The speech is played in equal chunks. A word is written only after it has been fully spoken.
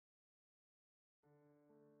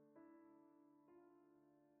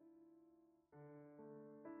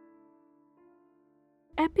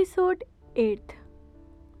Episode 8।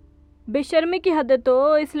 बेशर्मी की हद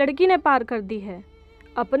तो इस लड़की ने पार कर दी है,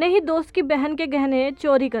 अपने ही दोस्त की बहन के गहने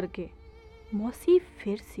चोरी करके। मौसी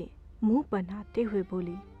फिर से मुंह बनाते हुए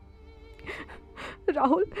बोली,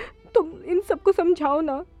 राहुल, तुम इन सबको समझाओ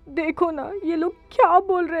ना। देखो ना, ये लोग क्या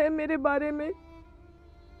बोल रहे हैं मेरे बारे में।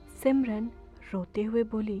 सिमरन रोते हुए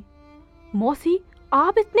बोली, मौसी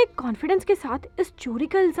आप इतने कॉन्फिडेंस के साथ इस चोरी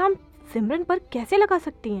का इल्ज़ाम सिमरन पर कैसे लगा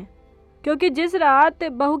सकती हैं? क्योंकि जिस रात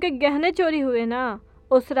बहू के गहने चोरी हुए ना,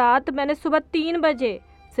 उस रात मैंने सुबह 3 बजे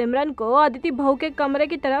सिमरन को अदिति बहू के कमरे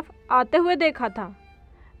की तरफ आते हुए देखा था।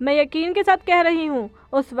 मैं यकीन के साथ कह रही हूँ,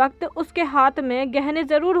 उस वक्त उसके हाथ में गहने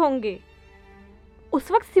ज़रूर होंगे।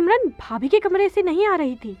 उस वक्त सिमरन भाभी के कमरे से नहीं आ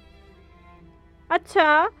रही थी।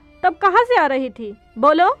 अच्छा, तब कहाँ से आ रही थी?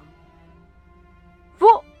 बोलो।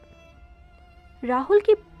 वो राहुल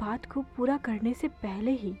की बात को पूरा करने से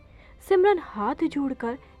पहले ही सिमरन हाथ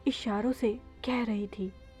जोड़कर इशारों से कह रही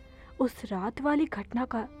थी, उस रात वाली घटना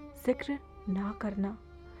का जिक्र ना करना।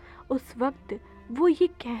 उस वक्त वो ये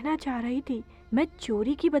कहना चाह रही थी, मैं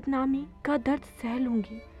चोरी की बदनामी का दर्द सह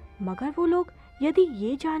लूंगी, मगर वो लोग यदि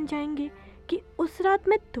ये जान जाएंगे कि उस रात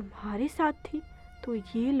मैं तुम्हारे साथ थी, तो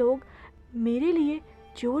ये लोग मेरे लिए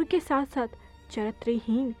चोर के साथ साथ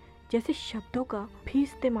चरित्रहीन जैसे शब्दों का भी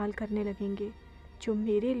इस्तेमाल करने लगेंगे, जो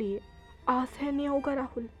मेरे लिए असहनीय होगा।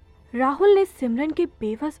 राहुल ने सिमरन की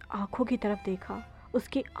बेबस आंखों की तरफ देखा।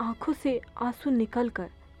 उसकी आंखों से आंसू निकलकर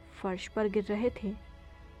फर्श पर गिर रहे थे।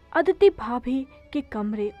 अदिति भाभी के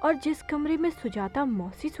कमरे और जिस कमरे में सुजाता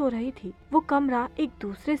मौसी सो रही थी, वो कमरा एक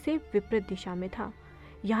दूसरे से विपरीत दिशा में था।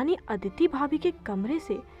 यानी अदिति भाभी के कमरे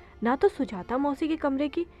से ना तो सुजाता मौसी के कमरे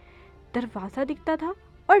की दरवाजा दिखता था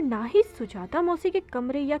और ना ही सुजाता मौसी के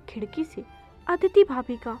कमरे या खिड़की से अदिति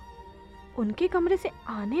भाभी का। उनके कमरे से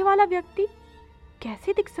आने वाला व्यक्ति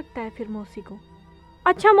कैसे दिख सकता है फिर मौसी को?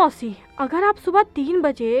 अच्छा मौसी, अगर आप सुबह 3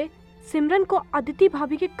 बजे सिमरन को अदिति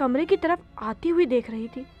भाभी के कमरे की तरफ आती हुई देख रही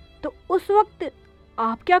थी, तो उस वक्त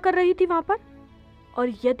आप क्या कर रही थी वहां पर? और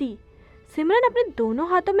यदि सिमरन अपने दोनों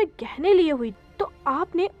हाथों में गहने लिए हुई, तो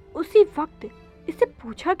आपने उसी वक्त इससे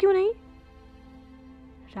पूछा क्यों नहीं?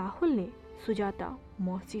 राहुल ने सुजाता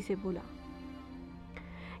मौसी से बोला।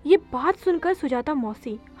 ये बात सुनकर सुजाता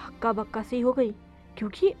मौसी हक्का बक्का सी हो गई,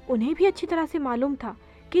 क्योंकि उन्हें भी अच्छी तरह से मालूम था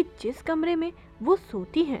कि जिस कमरे में वो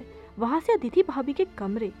सोती हैं, वहां से अदिति भाभी के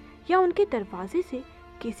कमरे या उनके दरवाजे से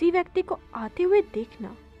किसी व्यक्ति को आते हुए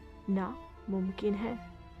देखना नामुमकिन है।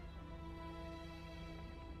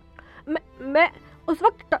 मैं उस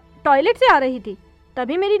वक्त टॉयलेट से आ रही थी,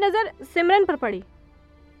 तभी मेरी नजर सिमरन पर पड़ी।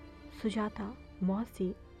 सुजाता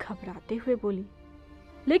मौसी घबराते हुए बोली,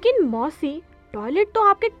 लेकिन मौसी, टॉयलेट तो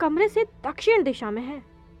आपके कमरे से दक्षिण दिशा में है,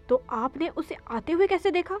 तो आपने उसे आते हुए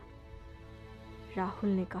कैसे देखा? राहुल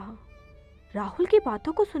ने कहा। राहुल की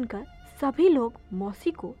बातों को सुनकर सभी लोग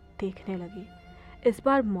मौसी को देखने लगे। इस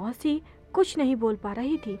बार मौसी कुछ नहीं बोल पा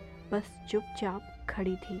रही थी, बस चुपचाप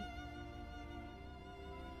खड़ी थी।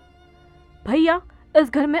 भैया, इस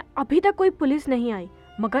घर में अभी तक कोई पुलिस नहीं आई,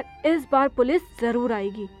 मगर इस बार पुलिस जरूर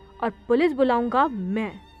आएगी और पुलिस बुलाऊंगा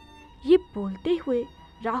मैं। ये बोलते हुए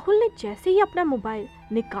राहुल ने जैसे ही अपना मोबाइल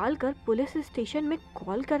निकालकर पुलिस स्टेशन में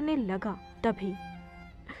कॉल करने लगा, तभी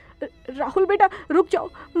राहुल बेटा रुक जाओ,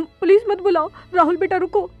 पुलिस मत बुलाओ। राहुल बेटा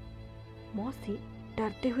रुको, मौसी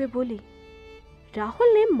डरते हुए बोली।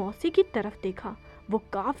 राहुल ने मौसी की तरफ देखा, वो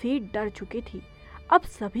काफी डर चुकी थी। अब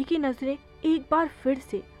सभी की नजरें एक बार फिर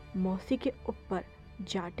से मौसी के ऊपर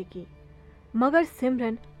जा टिकी, मगर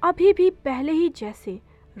सिमरन अभी भी पहले ही जैसे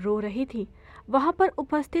रो रही थी। वहां पर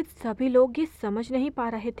उपस्थित सभी लोग ये समझ नहीं पा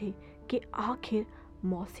रहे थे कि आखिर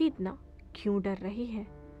मौसी इतना क्यों डर रही है।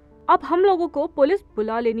 अब हम लोगों को पुलिस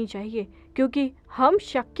बुला लेनी चाहिए, क्योंकि हम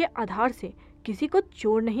शक के आधार से किसी को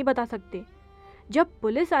चोर नहीं बता सकते। जब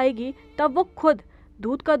पुलिस आएगी तब वो खुद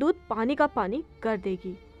दूध का दूध पानी का पानी कर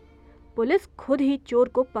देगी। पुलिस खुद ही चोर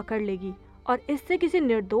को पकड़ लेगी और इससे किसी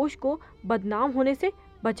निर्दोष को बदनाम होने से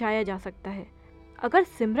बचाया जा सकता है। अगर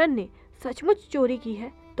सिमरन ने सचमुच चोरी की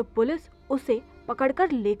है तो पुलिस उसे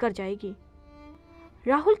पकड़कर लेकर जाएगी।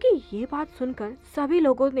 राहुल की ये बात सुनकर सभी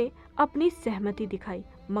लोगों ने अपनी सहमति दिखाई,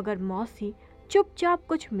 मगर मौसी चुपचाप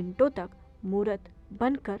कुछ मिनटों तक मूर्त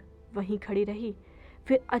बनकर वहीं खड़ी रही।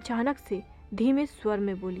 फिर अचानक से धीमे स्वर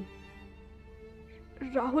में बोली,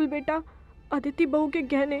 राहुल बेटा, अदिति बहू के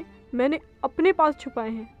गहने मैंने अपने पास छुपाए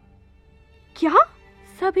हैं। क्या?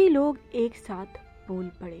 सभी लोग एक साथ बोल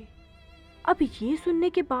पड़े। अब ये सुनने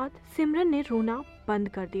के बाद सिमरन ने रोना बंद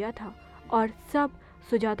कर दिया था और सब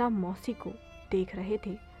सुजाता मौसी को देख रहे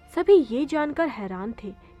थे। सभी ये जानकर हैरान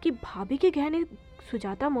थे कि भाभी के गहने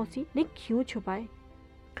सुजाता मौसी ने क्यों छुपाए।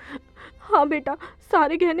 हाँ बेटा,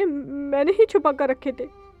 सारे गहने मैंने ही छुपा कर रखे थे।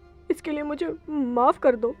 इसके लिए मुझे माफ़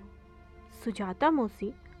कर दो। सुजाता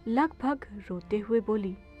मौसी लगभग रोते हुए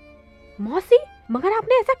बोली, मौसी मगर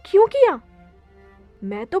आपने ऐसा क्यों किया?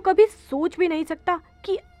 मैं तो कभी सोच भी नहीं सकता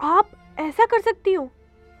कि आप ऐसा कर सकती हो।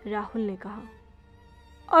 राहुल ने कहा,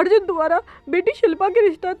 अर्जुन द्वारा बेटी शिल्पा के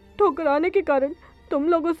रिश्ता ठुकराने के कारण तुम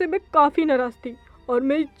लोगों से मैं काफ़ी नाराज़ थी और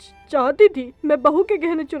मैं चाहती थी मैं बहू के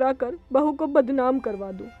गहने चुरा कर बहू को बदनाम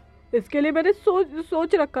करवा दूं। इसके लिए मैंने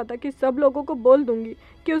सोच रखा था कि सब लोगों को बोल दूंगी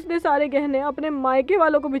कि उसने सारे गहने अपने मायके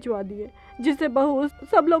वालों को भिजवा दिए, जिससे बहू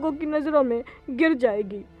सब लोगों की नज़रों में गिर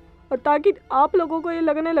जाएगी, और ताकि आप लोगों को ये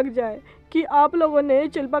लगने लग जाए कि आप लोगों ने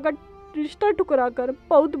शिल्पा का रिश्ता ठुकरा कर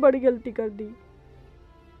बहुत बड़ी गलती कर दी।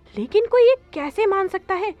 लेकिन कोई ये कैसे मान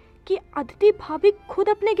सकता है कि अदिति भाभी खुद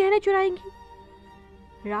अपने गहने चुराएंगी?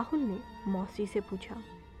 राहुल ने मौसी से पूछा।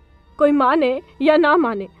 कोई माने या ना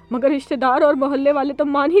माने, मगर रिश्तेदार और मोहल्ले वाले तो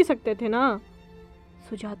मान ही सकते थे ना।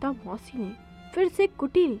 सुजाता मौसी ने फिर से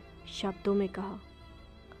कुटिल शब्दों में कहा।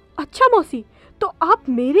 अच्छा मौसी, तो आप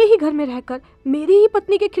मेरे ही घर में रहकर मेरी ही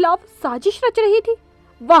पत्नी के खिलाफ साजिश रच रही थी?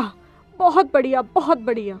 वाह, बहुत बढ़िया, बहुत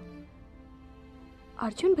बढ़िया।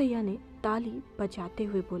 अर्जुन भैया ने ताली बजाते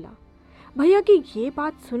हुए बोला। भैया की ये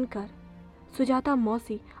बात सुनकर सुजाता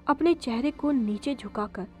मौसी अपने चेहरे को नीचे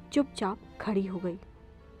झुकाकर चुपचाप खड़ी हो गई।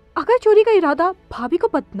 अगर चोरी का इरादा भाभी को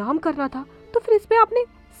बदनाम करना था तो फिर इसमें आपने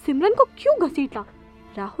सिमरन को क्यों घसीटा?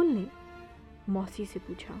 राहुल ने मौसी से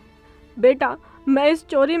पूछा। बेटा, मैं इस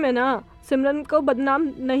चोरी में ना सिमरन को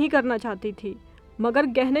बदनाम नहीं करना चाहती थी, मगर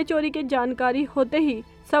गहने चोरी की जानकारी होते ही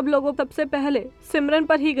सब लोगों सबसे पहले सिमरन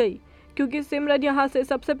पर ही गई, क्योंकि सिमरन यहाँ से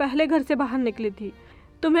सबसे पहले घर से बाहर निकली थी।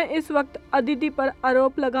 तुम्हें इस वक्त अदिति पर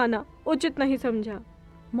आरोप लगाना उचित नहीं समझा।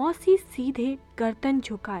 मौसी सीधे गर्दन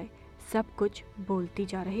झुकाए सब कुछ बोलती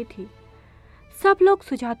जा रही थी। सब लोग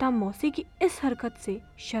सुजाता मौसी की इस हरकत से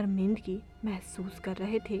शर्मिंदगी महसूस कर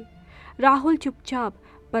रहे थे। राहुल चुपचाप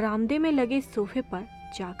बरामदे में लगे सोफे पर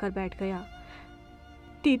जाकर बैठ गया।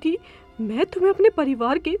 दीदी, मैं तुम्हें अपने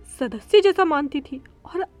परिवार के सदस्य जैसा मानती थी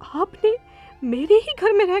और आपने मेरे ही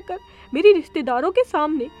घर में रहकर मेरी रिश्तेदारों के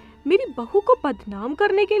सामने मेरी बहू को बदनाम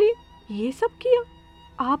करने के लिए ये सब किया।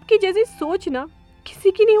 आपकी जैसी सोच ना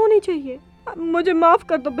किसी की नहीं होनी चाहिए। मुझे माफ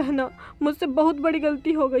कर दो बहना, मुझसे बहुत बड़ी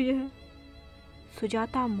गलती हो गई है।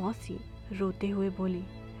 सुजाता मौसी रोते हुए बोली।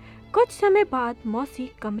 कुछ समय बाद मौसी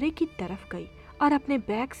कमरे की तरफ गई और अपने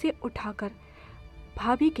बैग से उठाकर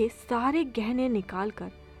भाभी के सारे गहने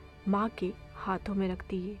निकालकर माँ के हाथों में रख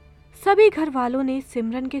दिए। सभी घर वालों ने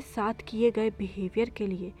सिमरन के साथ किए गए बिहेवियर के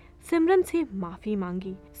लिए सिमरन से माफी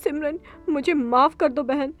मांगी। सिमरन, मुझे माफ कर दो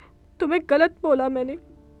बहन, तुम्हें गलत बोला मैंने।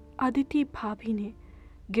 अदिति भाभी ने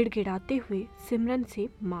गिड़गिड़ाते हुए सिमरन से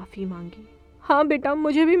माफी मांगी। हाँ बेटा,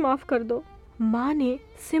 मुझे भी माफ कर दो। माँ ने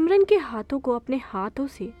सिमरन के हाथों को अपने हाथों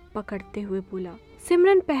से पकड़ते हुए बोला।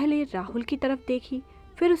 सिमरन पहले राहुल की तरफ देखी,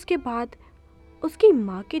 फिर उसके बाद उसकी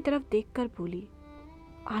माँ की तरफ देखकर बोली,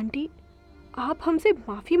 आंटी, आप हमसे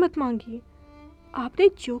माफ़ी मत मांगिए। आपने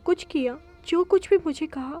जो कुछ किया, जो कुछ भी मुझे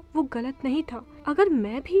कहा, वो गलत नहीं था। अगर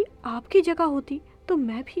मैं भी आपकी जगह होती तो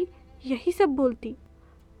मैं भी यही सब बोलती।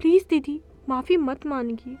 प्लीज़ दीदी, माफ़ी मत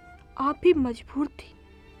मांगिए, आप भी मजबूर थी।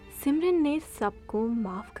 सिमरन ने सबको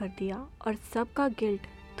माफ़ कर दिया और सबका गिल्ट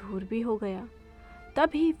दूर भी हो गया।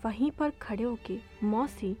 तभी वहीं पर खड़े होके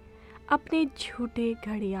मौसी अपने झूठे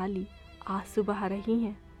घड़ियाली आंसू बहा रही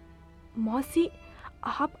हैं। मौसी,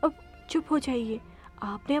 आप अब चुप हो जाइए।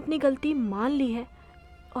 आपने अपनी गलती मान ली है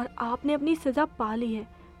और आपने अपनी सज़ा पा ली है।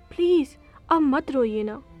 प्लीज़ अब मत रोइए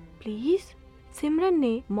ना, प्लीज़। सिमरन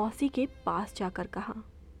ने मौसी के पास जाकर कहा।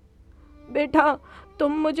 बेटा,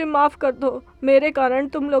 तुम मुझे माफ़ कर दो। मेरे कारण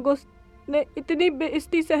तुम लोगों ने इतनी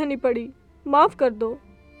बेइज्जती सहनी पड़ी। माफ़ कर दो।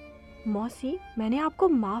 मौसी, मैंने आपको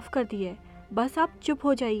माफ़ कर दिया है, बस आप चुप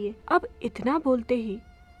हो जाइए। अब इतना बोलते ही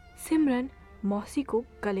सिमरन मौसी को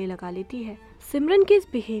गले लगा लेती है। सिमरन के इस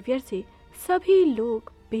बिहेवियर से सभी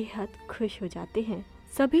लोग बेहद खुश हो जाते हैं।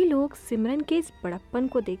 सभी लोग सिमरन के इस बड़प्पन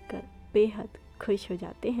को देखकर बेहद खुश हो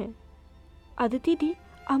जाते हैं। अदिति दी,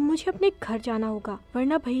 अब मुझे अपने घर जाना होगा,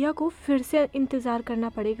 वरना भैया को फिर से इंतज़ार करना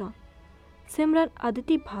पड़ेगा। सिमरन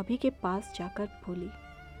अदिति भाभी के पास जाकर बोली।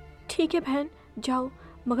 ठीक है बहन, जाओ,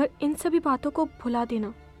 मगर इन सभी बातों को भुला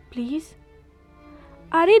देना प्लीज़।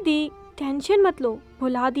 अरे दी, टेंशन मत लो,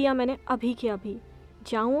 भुला दिया मैंने अभी के अभी।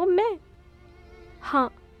 जाऊँ अब मैं? हाँ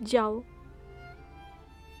जाओ।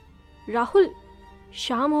 राहुल,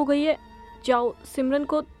 शाम हो गई है, जाओ, सिमरन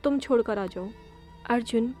को तुम छोड़कर आ जाओ,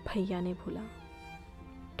 अर्जुन भैया ने बोला।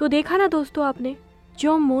 तो देखा ना दोस्तों आपने,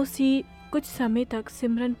 जो मौसी कुछ समय तक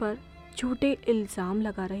सिमरन पर झूठे इल्ज़ाम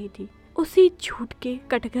लगा रही थी, उसी झूठ के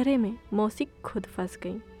कटघरे में मौसी खुद फंस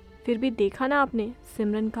गई। फिर भी देखा ना आपने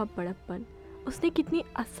सिमरन का बड़प्पन, उसने कितनी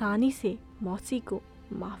आसानी से मौसी को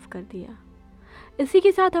माफ़ कर दिया। इसी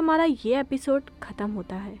के साथ हमारा ये एपिसोड ख़त्म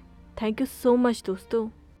होता है। थैंक यू सो मच दोस्तों।